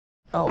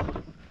Oh,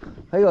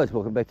 hey guys,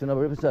 welcome back to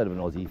another episode of an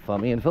Aussie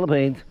Farming in the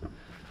Philippines.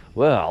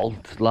 Well,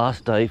 it's the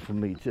last day for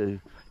me to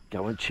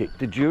go and check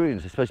the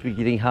durians. They're supposed to be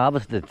getting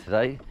harvested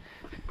today,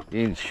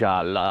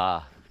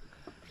 inshallah.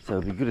 So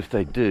it'd be good if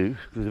they do,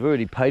 because I've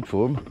already paid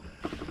for them.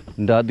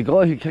 And the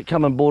guy who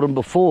come and bought them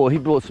before, he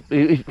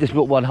just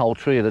bought one whole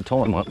tree at a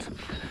time once.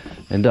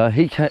 And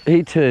he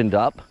turned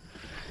up.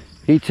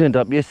 He turned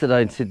up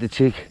yesterday and said to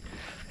check,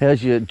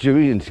 how's your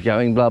durians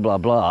going, blah, blah,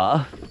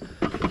 blah.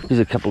 There's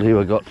a couple here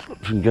I got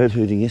from goat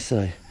herding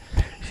yesterday.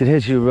 He said,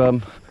 how's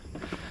your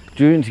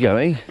durians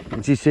going?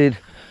 And she said,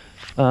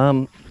 they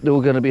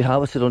were going to be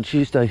harvested on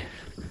Tuesday.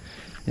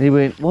 And he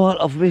went, what?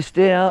 I've missed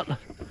out.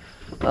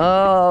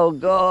 Oh,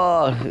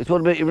 God. It's what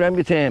about your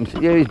rambutans?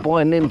 Yeah, he's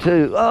buying them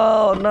too.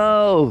 Oh,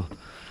 no.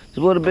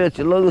 So what about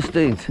your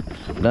logostines?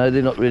 No,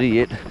 they're not ready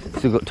yet.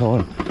 Still got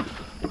time.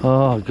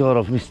 Oh, God,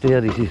 I've missed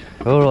out. He said,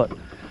 all right,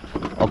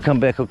 I'll come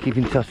back. I'll keep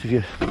in touch with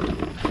you.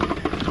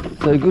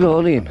 So good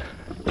on him.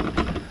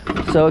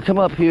 So I come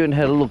up here and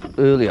had a look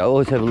earlier. I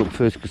always have a look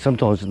first because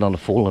sometimes none are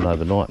fallen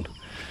overnight.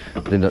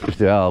 Then if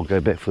there are, I'll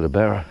go back for the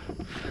barrow.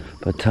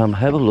 But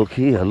have a look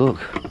here, look.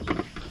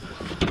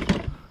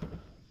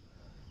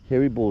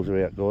 Hairy balls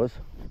are out, guys.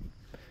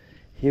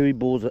 Hairy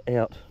balls are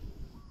out.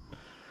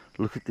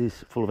 Look at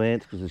this, full of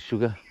ants because of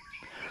sugar.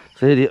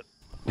 So how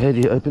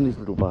do you open these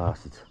little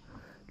bastards?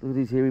 Look at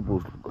these hairy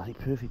balls, look bloody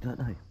perfect, don't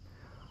they?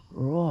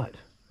 Right.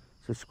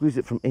 So squeeze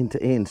it from end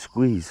to end,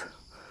 squeeze.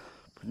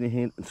 Put it in your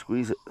hand and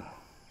squeeze it.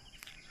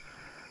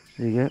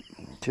 There you go,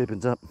 it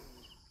opens up.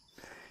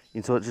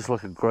 Inside just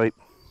like a grape.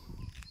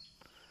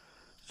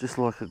 Just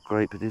like a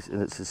grape it is,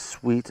 and it's as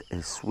sweet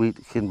it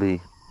can be.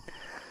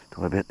 Don't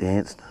worry about the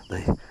ants,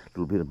 a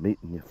little bit of meat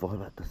in your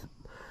fibre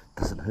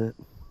doesn't hurt.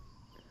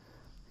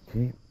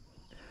 Okay,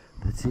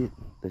 that's it,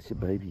 that's your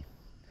baby.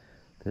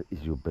 That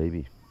is your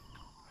baby.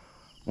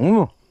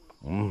 Mmm.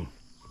 Mmm.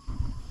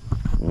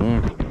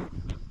 Mmm.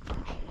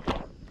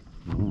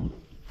 Mmm.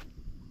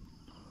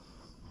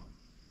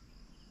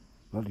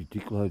 Bloody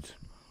dickloads.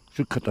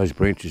 Should cut those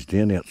branches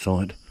down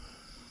outside,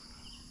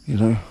 you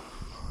know.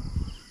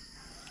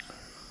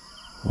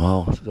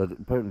 Wow, so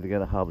apparently they're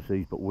going to harvest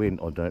these, but when,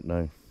 I don't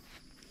know.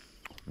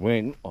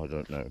 When, I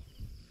don't know.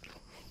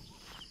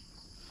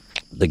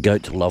 The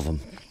goats love them.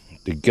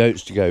 The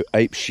goats to go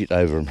ape shit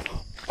over them.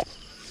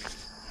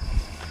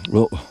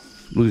 Look,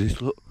 look at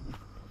this, look.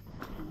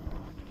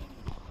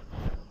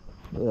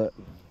 Look at that.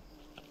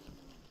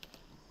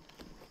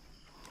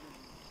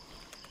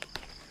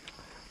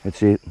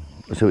 That's it.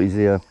 So he's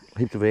there.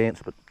 Heaps of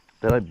ants, but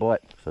they don't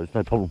bite, so it's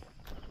no problem.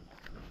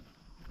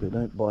 They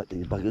don't bite,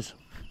 these buggers.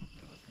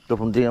 Drop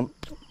them down,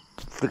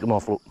 flick them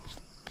off, look.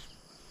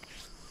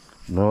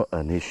 Not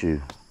an issue.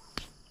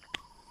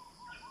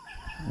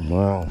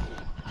 Wow.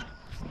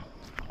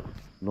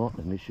 Not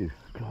an issue.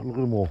 God, look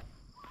at them all.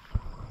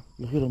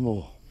 Look at them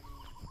all.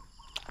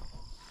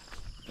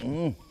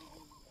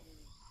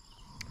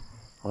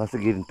 I'll have to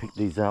get and pick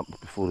these up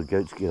before the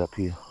goats get up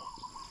here.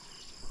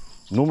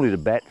 Normally the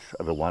bats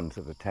are the ones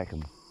that attack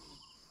them.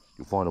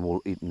 You'll find them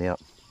all eaten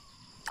out.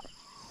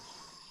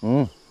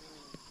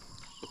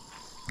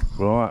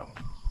 Right.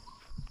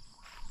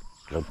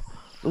 Look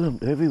at them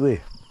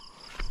everywhere.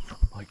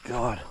 My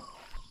God.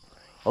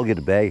 I'll get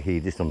a bag here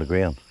just on the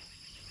ground.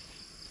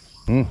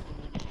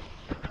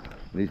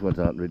 These ones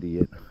aren't ready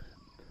yet.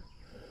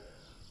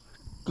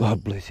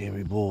 God bless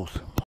hairy balls.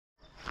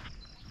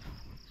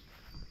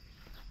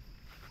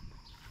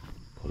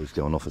 Probably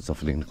going off at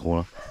something in the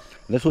corner.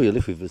 And that's all you're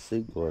left with is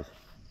seed, guys.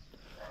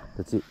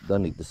 That's it.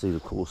 Don't eat the seed,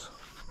 of course.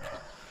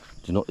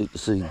 Do not eat the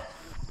seed.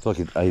 It's like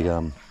what do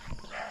you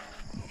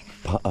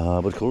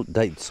call it?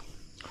 Dates.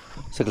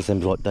 Second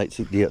seems like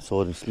dates. Eat the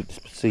outside and split the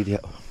seed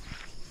out.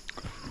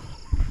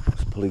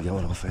 It's probably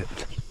going off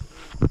it.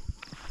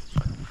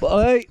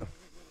 Polly!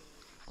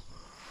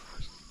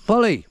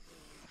 Polly!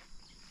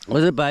 What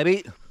is it,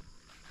 baby?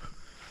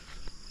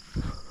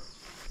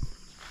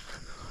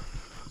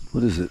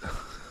 What is it?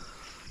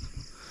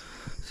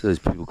 So those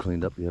people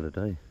cleaned up the other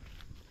day.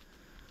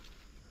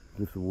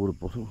 Left a water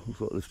bottle,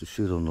 looks like left a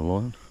shirt on the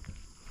line.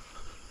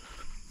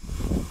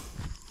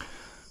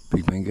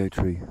 Big mango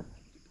tree.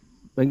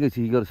 Mango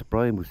tree, you got to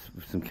spray them with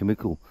some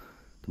chemical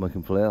to make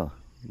them flower.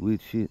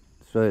 Weird shit.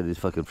 Australia, there's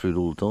fucking fruit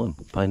all the time.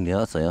 Pain in the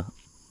arse they are.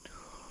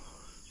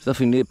 There's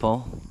nothing there,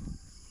 Paul.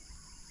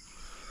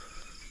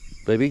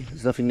 Baby,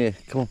 there's nothing there.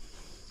 Come on.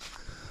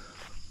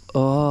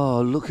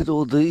 Oh, look at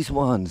all these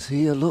ones.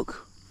 Here,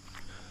 look.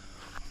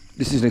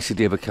 This is next to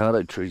the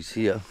avocado trees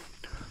here.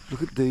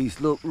 Look at these.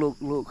 Look, look,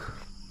 look.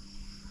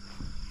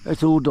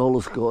 That's all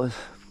dollars, guys.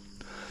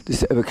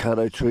 This is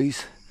avocado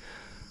trees.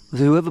 So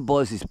whoever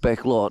buys this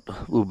back lot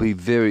will be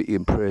very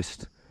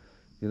impressed.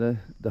 You know,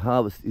 the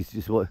harvest is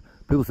just what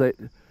people say.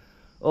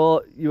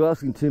 Oh, you're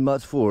asking too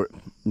much for it.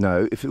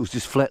 No, if it was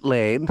just flat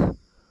land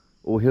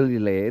or hilly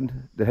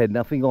land that had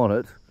nothing on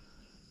it,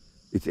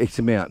 it's X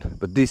amount.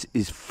 But this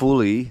is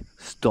fully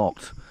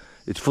stocked.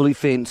 It's fully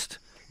fenced.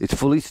 It's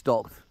fully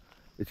stocked.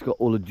 It's got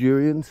all the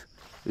durians.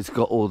 It's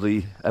got all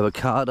the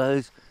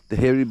avocados, the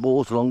hairy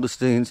balls,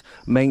 langoustines,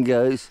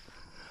 mangoes.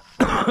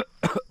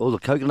 All the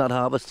coconut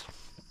harvest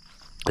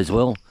as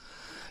well.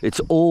 It's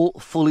all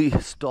fully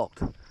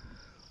stocked.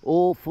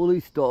 All fully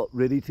stocked,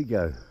 ready to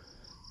go.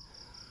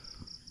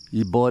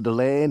 You buy the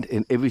land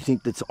and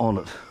everything that's on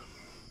it.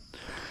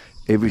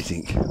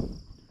 Everything.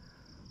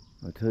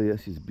 I tell you,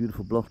 this is a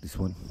beautiful block, this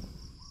one.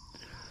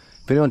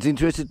 If anyone's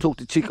interested, talk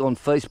to Chick on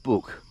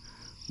Facebook.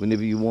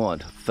 Whenever you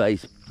want.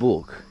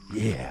 Facebook.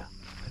 Yeah.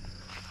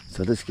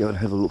 So let's go and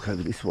have a look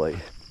over this way.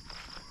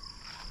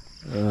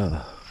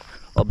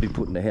 I'll be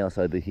putting a house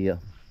over here.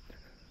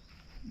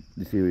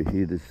 This area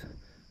here, there's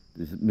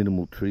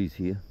minimal trees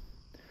here.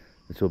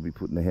 That's where I'll be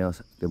putting the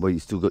house. That way you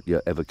still got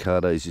your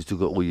avocados, you still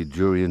got all your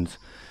durians,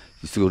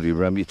 you still got your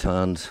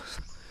rambutans,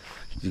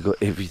 you got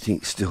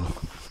everything still.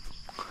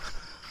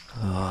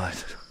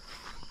 Alright.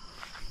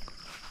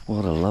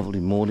 What a lovely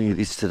morning it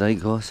is today,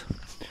 guys.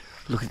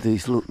 Look at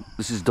these, look,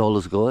 this is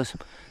dollars, guys.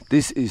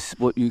 This is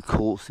what you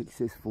call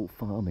successful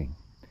farming.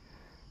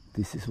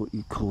 This is what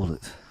you call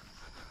it.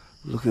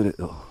 Look at it,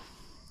 oh.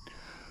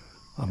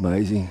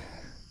 Amazing.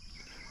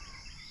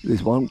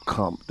 There's one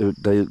clump,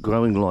 they're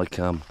growing like,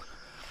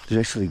 they're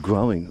actually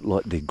growing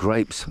like they're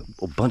grapes,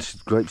 or a bunch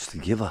of grapes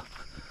together.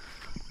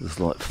 It's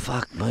like,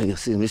 fuck me, I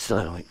see them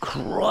yesterday, I'm like,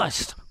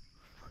 Christ!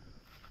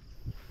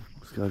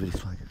 Let's go over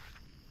this way.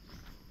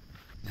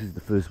 This is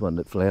the first one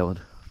that flowered,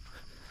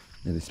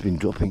 and it's been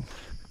dropping.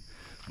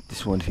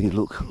 This one here,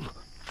 look.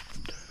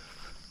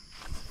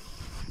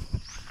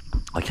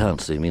 I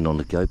can't see them in on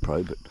the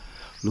GoPro, but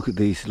look at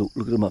these, look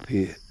at them up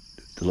here.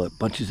 They're like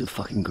bunches of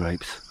fucking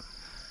grapes.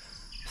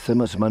 So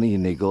much money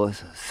in there,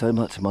 guys, so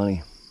much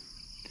money.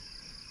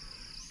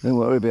 Don't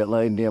worry about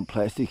laying down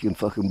plastic and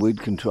fucking weed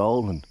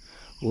control and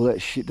all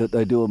that shit that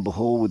they do on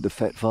Bahal with the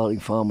fat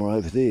farting farmer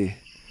over there.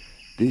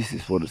 This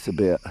is what it's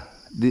about.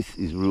 This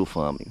is real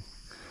farming.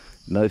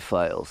 No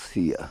fails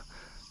here.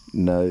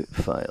 No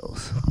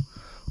fails.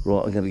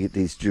 Right, I'm going to get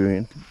these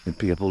durian and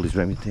pick up all these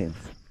rambutans.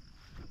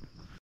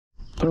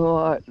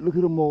 Alright, look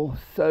at them all.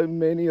 So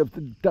many of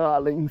the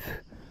darlings.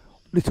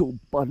 Little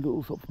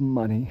bundles of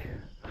money.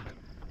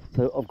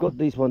 So I've got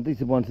these ones.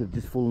 These are the ones that have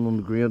just fallen on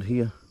the ground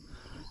here.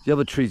 The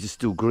other trees are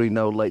still green,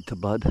 they were late to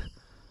bud.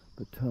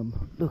 But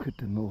look at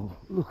them all.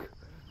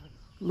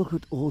 Look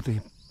at all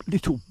their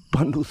little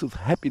bundles of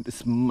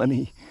happiness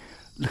money.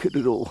 Look at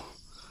it all.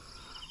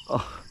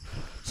 Oh.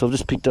 So I've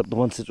just picked up the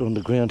ones that are on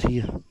the ground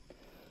here.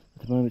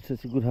 At the moment, so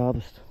it's a good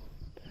harvest.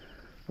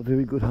 A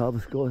very good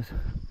harvest, guys.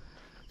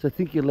 So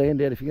think your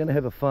land out. If you're going to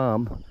have a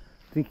farm,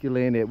 think your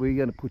land out where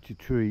you're going to put your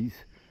trees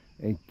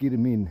and get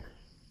them in.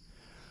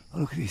 Oh,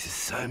 look at these, there's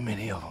so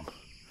many of them.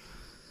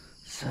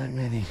 So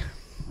many.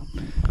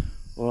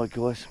 Alright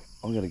guys,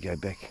 I'm going to go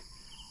back,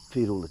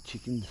 feed all the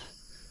chickens,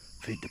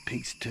 feed the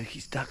pigs,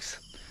 turkeys, ducks,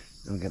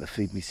 and I'm going to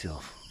feed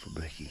myself for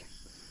brekkie.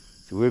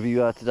 So wherever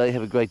you are today,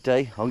 have a great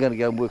day. I'm going to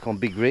go and work on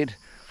Big Red.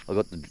 I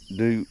got the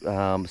new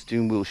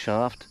steering wheel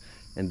shaft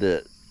and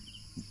the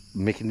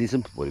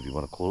mechanism, whatever you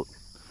want to call it,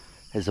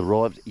 has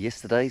arrived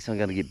yesterday. So I'm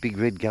going to get Big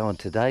Red going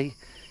today,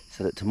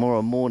 so that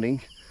tomorrow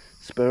morning,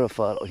 sparrow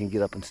fart, I can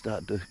get up and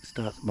start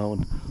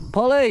mowing.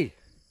 Polly,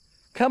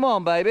 come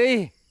on,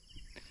 baby.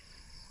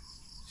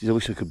 Jeez, I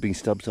wish I could bring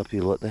Stubbs up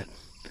here like that.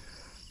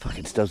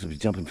 Fucking Stubbs would be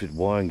jumping through the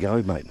wire and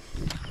go, mate.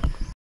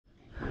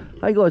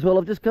 Hey guys, well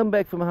I've just come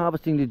back from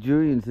harvesting the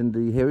durians and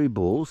the hairy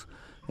balls,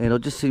 and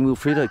I've just seen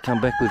Wilfredo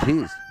come back with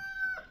his.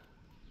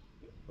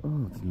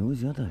 Oh, it's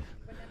noisy, aren't they?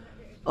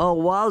 Oh,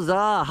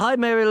 wowza! Hi,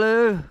 Mary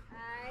Lou.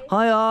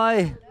 Hi.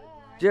 Hi.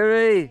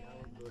 Jerry.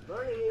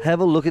 Have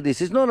a look at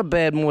this. It's not a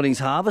bad morning's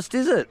harvest,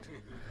 is it?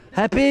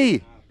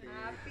 Happy?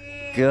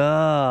 Happy.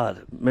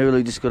 God, Mary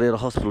Lou just got out of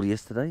hospital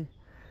yesterday.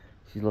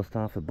 She lost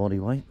half her body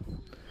weight,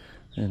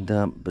 and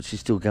but she's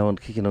still going,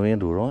 kicking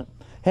around all right.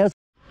 How's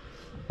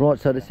right?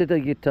 So they said they're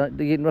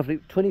getting roughly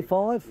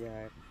 25. Yeah.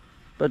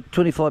 But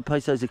 25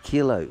 pesos a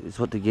kilo is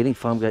what they're getting,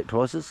 farm gate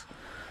prices.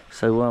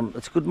 So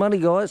it's good money,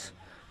 guys.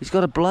 He's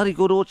got a bloody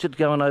good orchard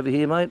going over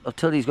here, mate. I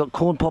tell you, he's got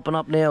corn popping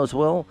up now as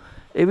well.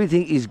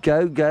 Everything is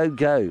go, go,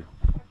 go.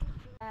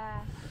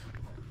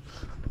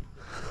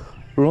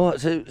 Right,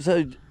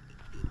 so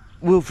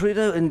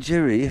Wilfredo and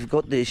Jerry have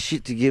got their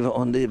shit together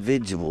on their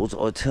vegetables,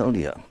 I tell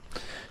you.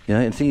 You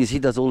know, and the thing is, he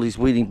does all his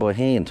weeding by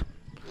hand.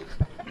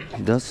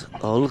 He does.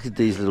 Oh, look at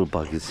these little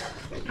buggers.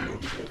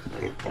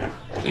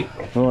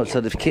 Right,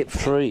 so they've kept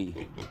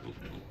free.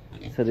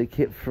 So they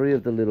kept free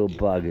of the little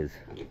buggers.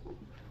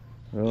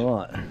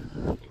 Right.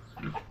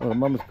 Well,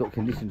 Mama's got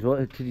conditions, right?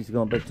 Her titties are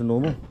going back to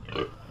normal.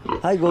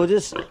 Hey,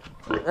 gorgeous.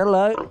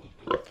 Hello.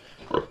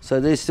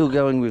 So they're still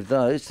going with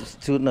those.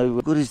 Still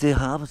no good is their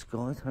harvest,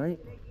 guys, hey?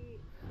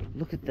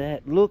 Look at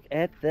that. Look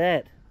at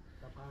that.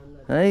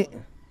 Hey?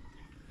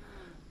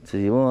 Tell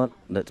you what,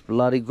 that's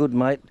bloody good,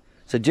 mate.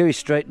 So Jerry's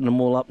straightening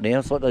them all up now.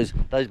 It's like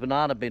those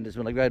banana benders.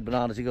 When they grow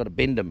bananas, you've got to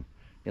bend them.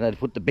 You know, to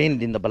put the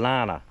bend in the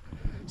banana.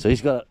 So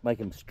he's got to make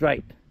them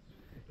straight.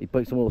 He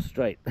makes them all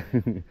straight.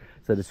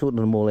 So they're sorting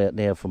them all out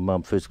now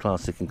from first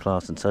class, second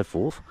class, and so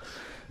forth.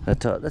 But,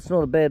 that's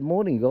not a bad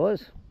morning,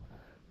 guys.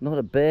 Not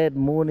a bad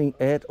morning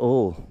at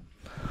all.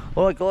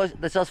 Alright guys,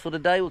 that's us for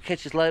today. We'll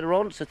catch us later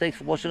on. So thanks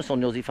for watching us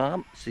on the Aussie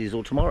Farm. See you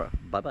all tomorrow.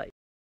 Bye bye.